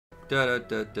Da, da,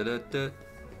 da, da, da, da.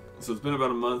 So it's been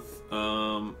about a month.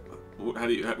 What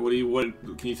do you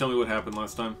can you tell me what happened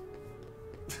last time?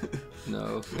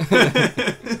 No.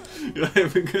 You're not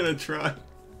even gonna try.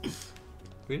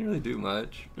 We didn't really do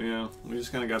much. Yeah, we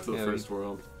just kind of got to the first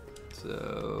world.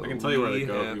 So I can tell you where to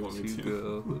go if you want me to.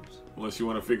 Go. Oops. Unless you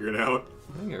want to figure it out.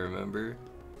 I think I remember.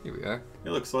 Here we are. Hey,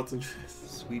 look, slots and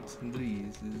trees.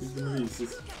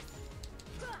 βû17d3rz.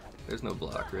 There's no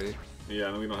block, right?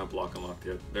 Yeah, no, we don't have block unlocked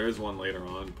yet. There is one later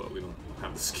on, but we don't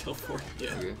have the skill for it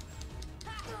yet. Okay.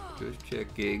 Just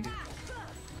check gig.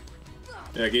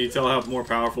 Yeah, can you tell how more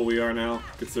powerful we are now,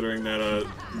 considering that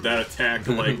that attack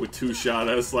like with 2-shot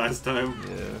us last time?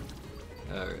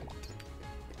 Yeah. All right.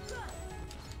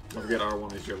 Don't forget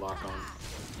R1 is your lock on.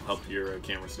 Help your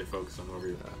camera stay focused on whoever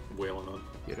you're wailing on.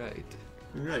 You're right.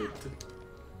 Right.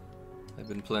 I've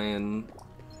been playing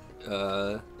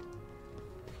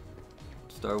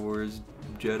Star Wars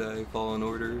Jedi Fallen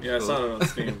Order. Yeah, I saw it on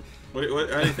Steam. How do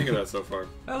you think of that so far?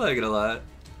 I like it a lot.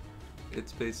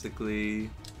 It's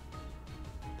basically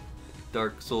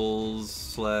Dark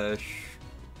Souls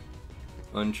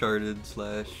 / Uncharted /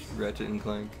 Ratchet and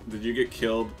Clank. Did you get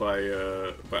killed by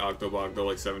Octobogdo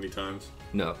like 70 times?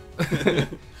 No.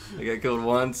 I got killed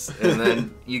once, and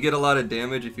then you get a lot of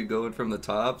damage if you go in from the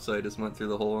top, so I just went through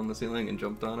the hole in the ceiling and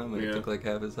jumped on him, and it took like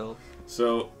half his health.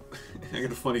 So, I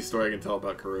got a funny story I can tell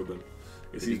about Karubin.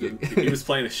 He was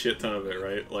playing a shit ton of it,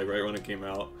 right? Like, right when it came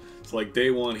out. So, like, day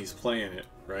one, he's playing it,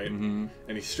 right? Mm-hmm.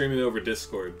 And he's streaming it over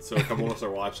Discord, so a couple of us are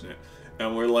watching it.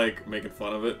 And we're, like, making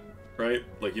fun of it, right?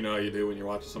 Like, you know how you do when you're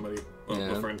watching somebody,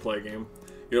 a friend play a game?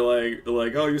 You're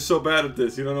like, oh, you're so bad at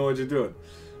this, you don't know what you're doing.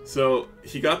 So,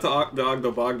 he got to the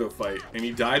Ogdo-Bogdo fight, and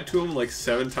he died to him like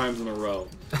 7 times in a row.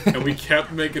 And we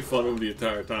kept making fun of him the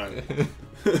entire time.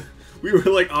 We were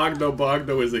like,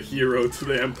 Ogdo-Bogdo is a hero to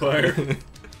the Empire.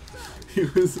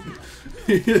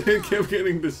 He kept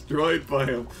getting destroyed by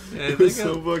him. Yeah, it was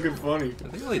so fucking funny. I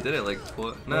think I only did it like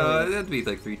no, it had to be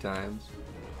like 3 times.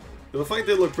 The fight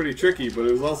did look pretty tricky, but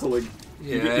it was also like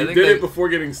you did it before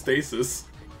getting stasis.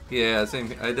 Yeah,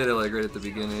 same. I did it like right at the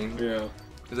beginning. Yeah.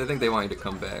 Because I think they want you to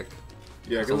come back.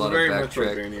 Yeah, because it's very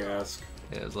Metroidvania-esque.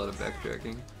 Yeah, there's a lot of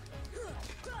backtracking.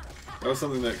 That was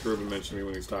something that Karubin mentioned to me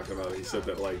when he was talking about it. He said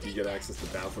that like you get access to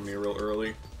Dathomir real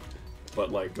early,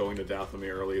 but like going to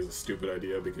Dathomir early is a stupid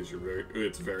idea because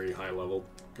it's very high level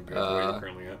compared to where you're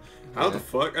currently at. How the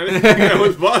fuck? I didn't think that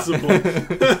was possible.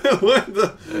 What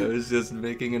the? I was just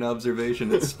making an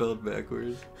observation. It's spelled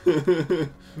backwards. Like,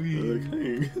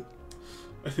 hang.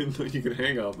 I didn't know you could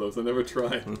hang off those. I never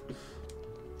tried.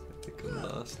 I think I'm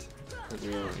lost.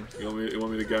 Yeah. You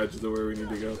want me to guide you to where we need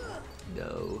to go?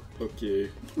 No. Okay.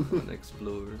 On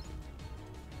explore.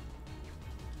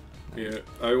 Yeah,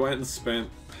 I went and spent,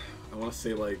 I want to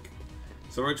say like,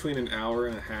 somewhere between an hour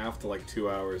and a half to like 2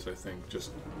 hours, I think,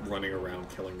 just running around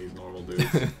killing these normal dudes.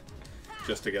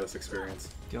 Just to get us experience.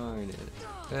 Darn it.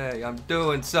 Hey, I'm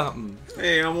doing something.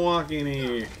 Hey, I'm walking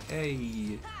here.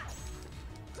 Hey.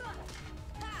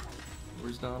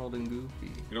 Where's Donald and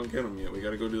Goofy? We don't get them yet. We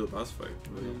gotta go do the boss fight.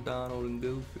 Where's Donald and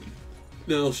Goofy?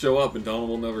 Then they'll show up and Donald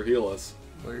will never heal us.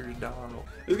 Where's Donald?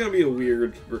 It's gonna be a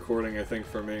weird recording, I think,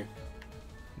 for me.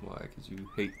 Why? Because you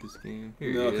hate this game?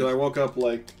 Here No, because I woke up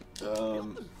like,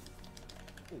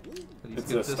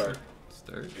 it's a start.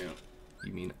 Start? Yeah.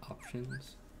 You mean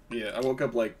options? Yeah, I woke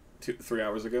up like 3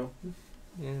 hours ago.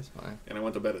 Yeah, it's fine. And I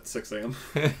went to bed at 6 a.m.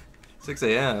 6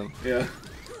 a.m.? Yeah.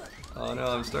 Oh no,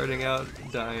 I'm starting out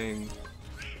dying.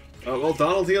 Oh, well,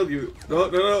 Donald healed you. No,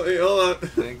 hey, hold on.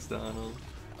 Thanks, Donald.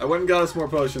 I went and got us more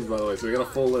potions, by the way, so we got a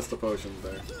full list of potions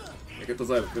there. Yeah, get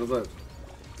those items, get those items.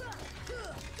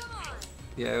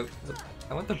 Yeah,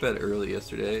 I went to bed early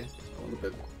yesterday. I went to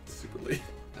bed super late.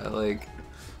 I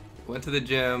went to the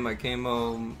gym, I came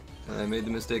home, and I made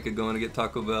the mistake of going to get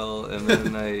Taco Bell, and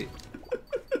then I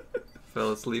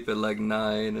fell asleep at like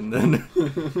 9, and then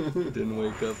didn't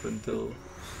wake up until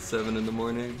 7 in the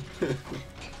morning.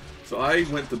 So I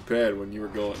went to bed when you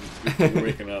were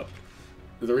waking up.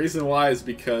 The reason why is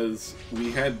because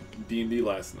we had D&D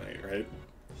last night, right?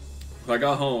 So I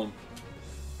got home,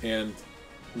 and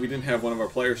we didn't have one of our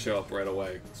players show up right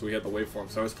away, so we had the waveform.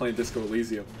 So I was playing Disco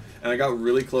Elysium, and I got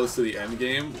really close to the end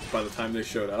game by the time they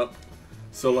showed up.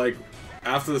 So like,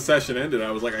 after the session ended,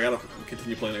 I was like, I gotta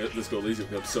continue playing Disco Elysium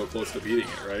because I'm so close to beating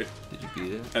it, right? Did you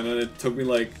beat it? And then it took me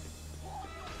like,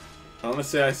 I want to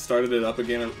say I started it up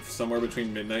again at somewhere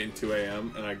between midnight and 2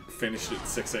 a.m. and I finished it at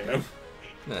 6 a.m.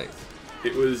 Nice.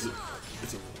 It's a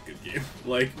really good game.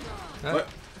 Like,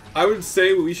 I would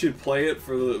say we should play it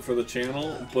for the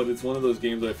channel, but it's one of those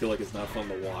games that I feel like it's not fun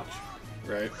to watch,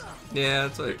 right? Yeah,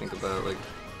 that's what I think about it. Like,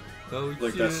 oh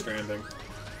like shit. Death Stranding.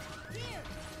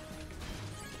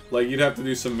 Like, you'd have to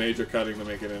do some major cutting to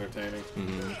make it entertaining.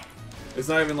 Mm-hmm. It's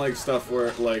not even like stuff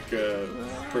where, like,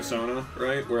 Persona,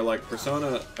 right? Where, like,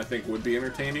 Persona, I think, would be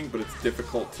entertaining, but it's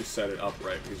difficult to set it up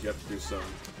right, because you have to do some...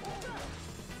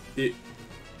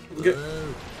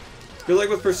 Because, like,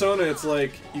 with Persona, it's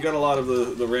like, you got a lot of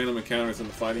the random encounters and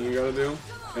the fighting you gotta do,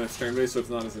 and it's turn-based, so it's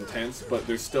not as intense, but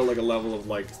there's still, like, a level of,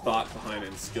 like, thought behind it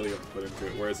and skill you have to put into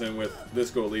it. Whereas then with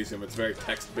Disco Elysium, it's very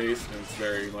text-based, and it's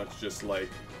very much just, like,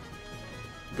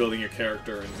 building your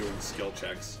character and doing skill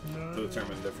checks to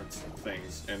determine different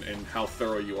things, and how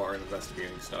thorough you are in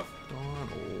investigating stuff.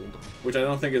 Donald. Which I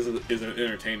don't think is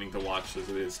entertaining to watch as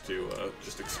it is to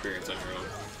just experience on your own.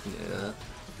 Yeah.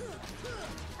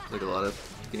 Like a lot of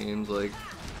games, like,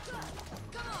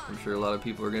 I'm sure a lot of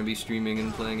people are going to be streaming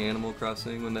and playing Animal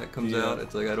Crossing when that comes out.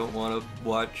 It's like, I don't want to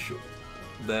watch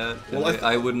that. Well,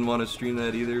 I wouldn't want to stream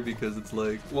that either, because it's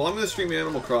like... Well, I'm going to stream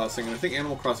Animal Crossing, and I think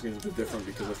Animal Crossing is a bit different,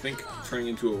 because I think turning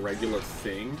into a regular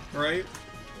thing, right,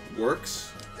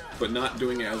 works, but not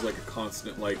doing it as, like, a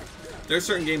constant, like... There's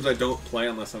certain games I don't play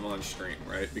unless I'm on stream,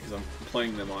 right, because I'm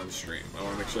playing them on stream. I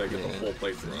want to make sure I get the whole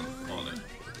playthrough on it.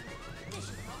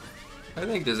 I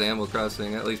think just Animal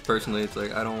Crossing, at least personally, it's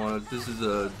like, I don't want to... This is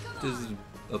a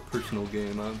personal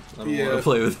game. I don't want to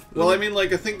play with... Well, I mean,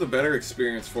 like, I think the better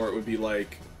experience for it would be,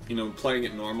 like, you know, playing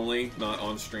it normally, not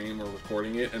on stream or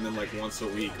recording it, and then, like, once a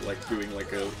week, like, doing,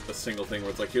 like, a single thing where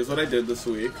it's like, here's what I did this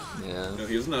week. Yeah. You know,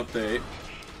 here's an update.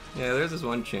 Yeah, there's this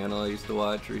one channel I used to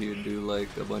watch where he would do, like,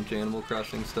 a bunch of Animal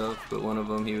Crossing stuff, but one of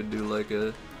them he would do, like,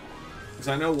 a... Because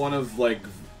I know one of, like,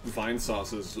 Vine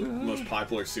Sauce's most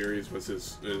popular series was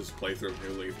his playthrough of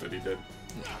New Leaf that he did.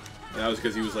 And that was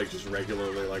because he was, like, just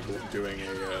regularly, like, doing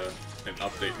an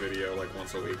update video, like,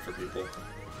 once a week for people.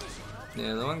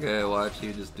 Yeah, the one guy I watched, he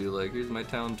would just do, like, here's my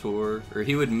town tour. Or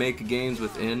he would make games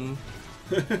within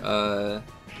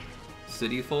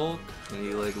City Folk, and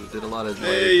he, like, did a lot of, like...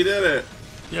 Hey, you did it!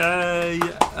 Yay!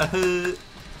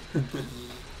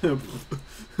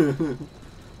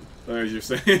 As you're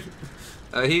saying.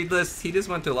 He just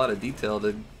went to a lot of detail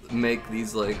to make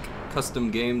these, like,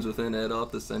 custom games within it. I'll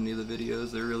have to send you the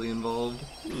videos. They're really involved.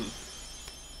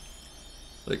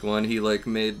 Like, one, he, like,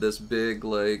 made this big,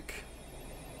 like...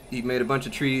 He made a bunch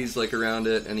of trees, like, around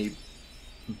it, and he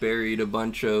buried a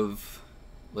bunch of,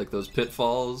 like, those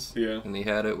pitfalls. Yeah. And he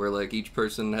had it where, like, each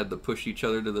person had to push each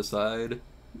other to the side.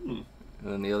 And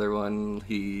then the other one,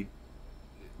 he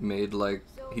made, like...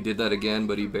 He did that again,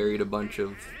 but he buried a bunch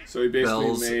of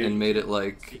bells and made it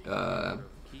like,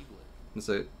 what's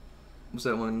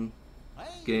that one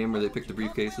game where they pick the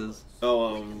briefcases?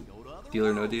 Oh, Deal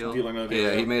or No Deal? Deal or No Deal.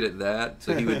 Yeah, he made it that,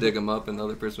 so he would dig them up and the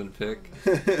other person would pick.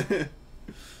 That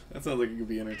sounds like it could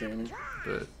be entertaining.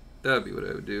 But that would be what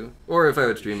I would do. Or if I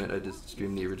would stream it, I'd just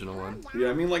stream the original one. Yeah,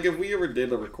 I mean, like, if we ever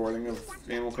did a recording of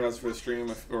Animal Crossing for the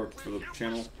stream, or for the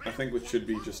channel, I think it should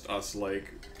be just us,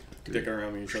 like... dicking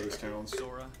around in each other's towns. You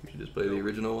should just play the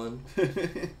original one.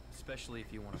 Especially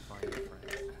if you want to find your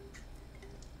friends.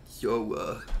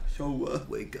 So,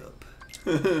 wake up.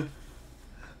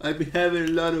 I've been having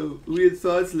a lot of weird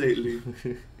thoughts lately.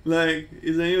 Like,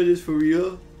 is any of this for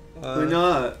real? Or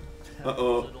not?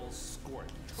 Uh-oh.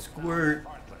 Squirt.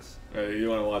 Hey, you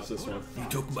want to watch this one? You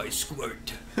took my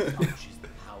squirt.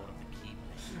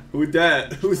 Who's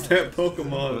that? Who's that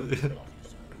Pokemon?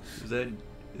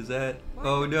 Is that?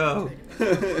 Oh no!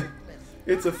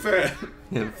 It's a fat.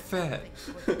 Yeah, fat.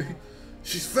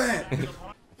 She's fat.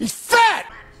 He's fat!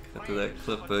 After that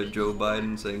clip of Joe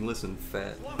Biden saying, "Listen,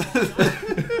 fat."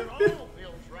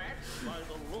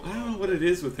 I don't know what it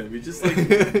is with him. He just like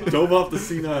dove off the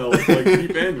senile like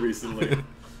deep end recently.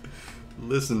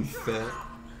 Listen, fat.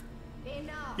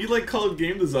 He like called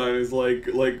game designers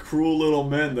like cruel little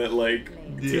men that like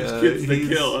teach kids to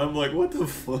kill. I'm like, what the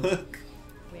fuck?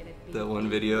 That one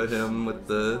video of him with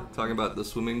the talking about the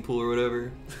swimming pool or whatever.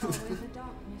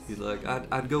 He's like,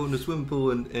 I'd go in the swimming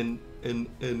pool and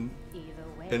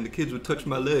the kids would touch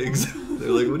my legs. They're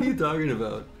like, what are you talking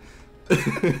about?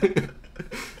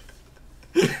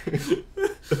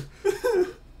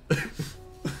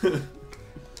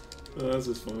 Oh, that's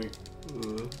just funny.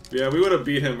 Yeah, we would have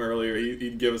beat him earlier.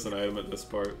 He'd give us an item at this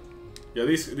part. Yeah,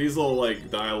 these little like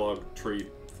dialogue tree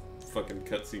fucking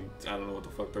cutscenes. I don't know what the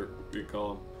fuck you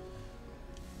call them.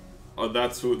 Oh,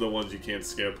 that's the ones you can't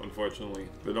skip, unfortunately.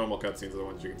 The normal cutscenes are the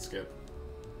ones you can skip.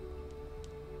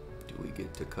 Do we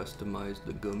get to customize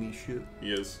the gummy ship?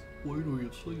 Yes. Where do you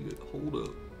see it? Hold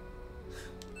up.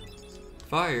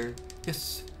 Fire?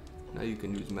 Yes. Now you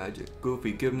can use magic.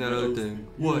 Goofy, give him that other thing.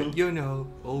 What? You know.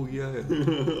 Oh yeah.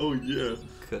 Oh yeah.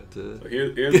 Cut to... So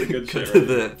here's the good cut shit to right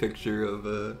that picture of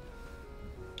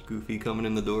Goofy coming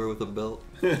in the door with a belt.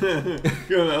 Go to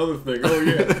the other thing. Oh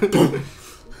yeah.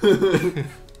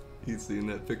 You seen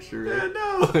that picture, Yeah, right?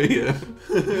 no. Oh, yeah.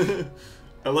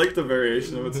 I like the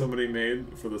variation of it somebody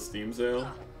made for the Steam sale.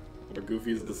 Or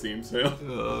Goofy's the Steam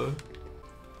sale.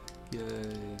 Yay.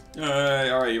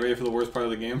 Alright, you ready for the worst part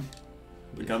of the game?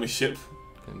 The gummy ship.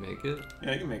 Can I make it?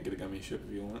 Yeah, you can make it a gummy ship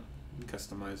if you want. You can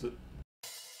customize it.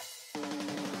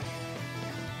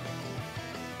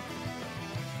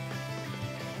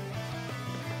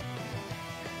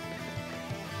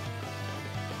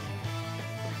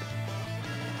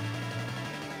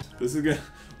 This is gonna.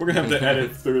 We're gonna have to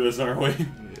edit through this, aren't we? Yeah.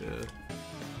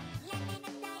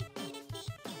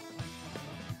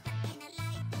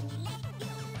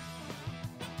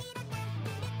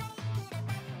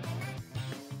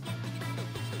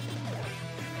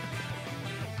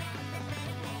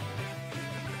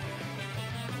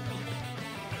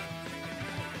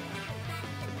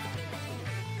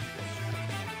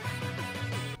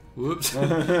 Whoops.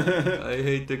 I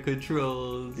hate the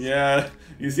controls. Yeah,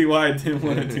 you see why I didn't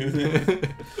want to do this.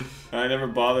 I never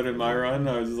bothered in my run.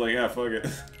 I was just like, yeah, fuck it.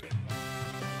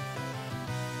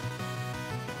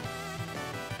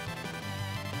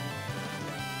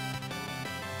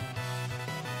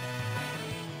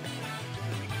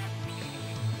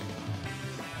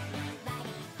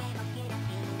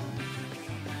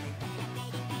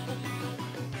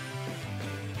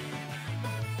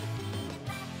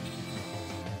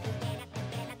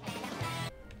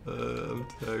 I'm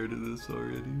tired of this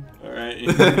already. Alright, we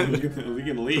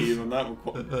can leave. I'm not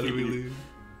required. How do we leave?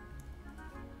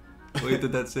 Wait,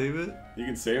 did that save it? You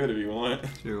can save it if you want.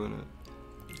 Sure, why not?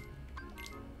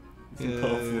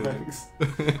 Yeah.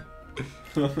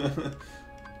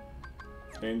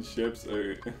 Change ships.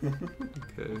 Okay.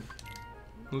 Okay.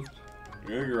 Whoops. You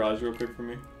go to the garage real quick for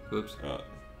me? Whoops.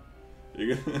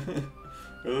 You go,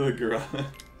 go to the garage.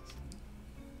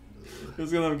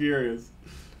 Just because I'm curious.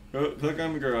 Go click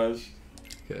on the garage.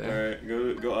 Okay. Alright,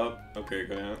 go up. Okay,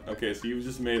 go down. Okay, so you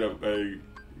just made a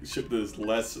ship that is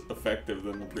less effective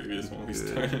than the previous one we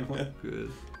started with.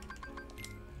 Good.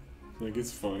 Like,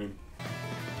 it's fine.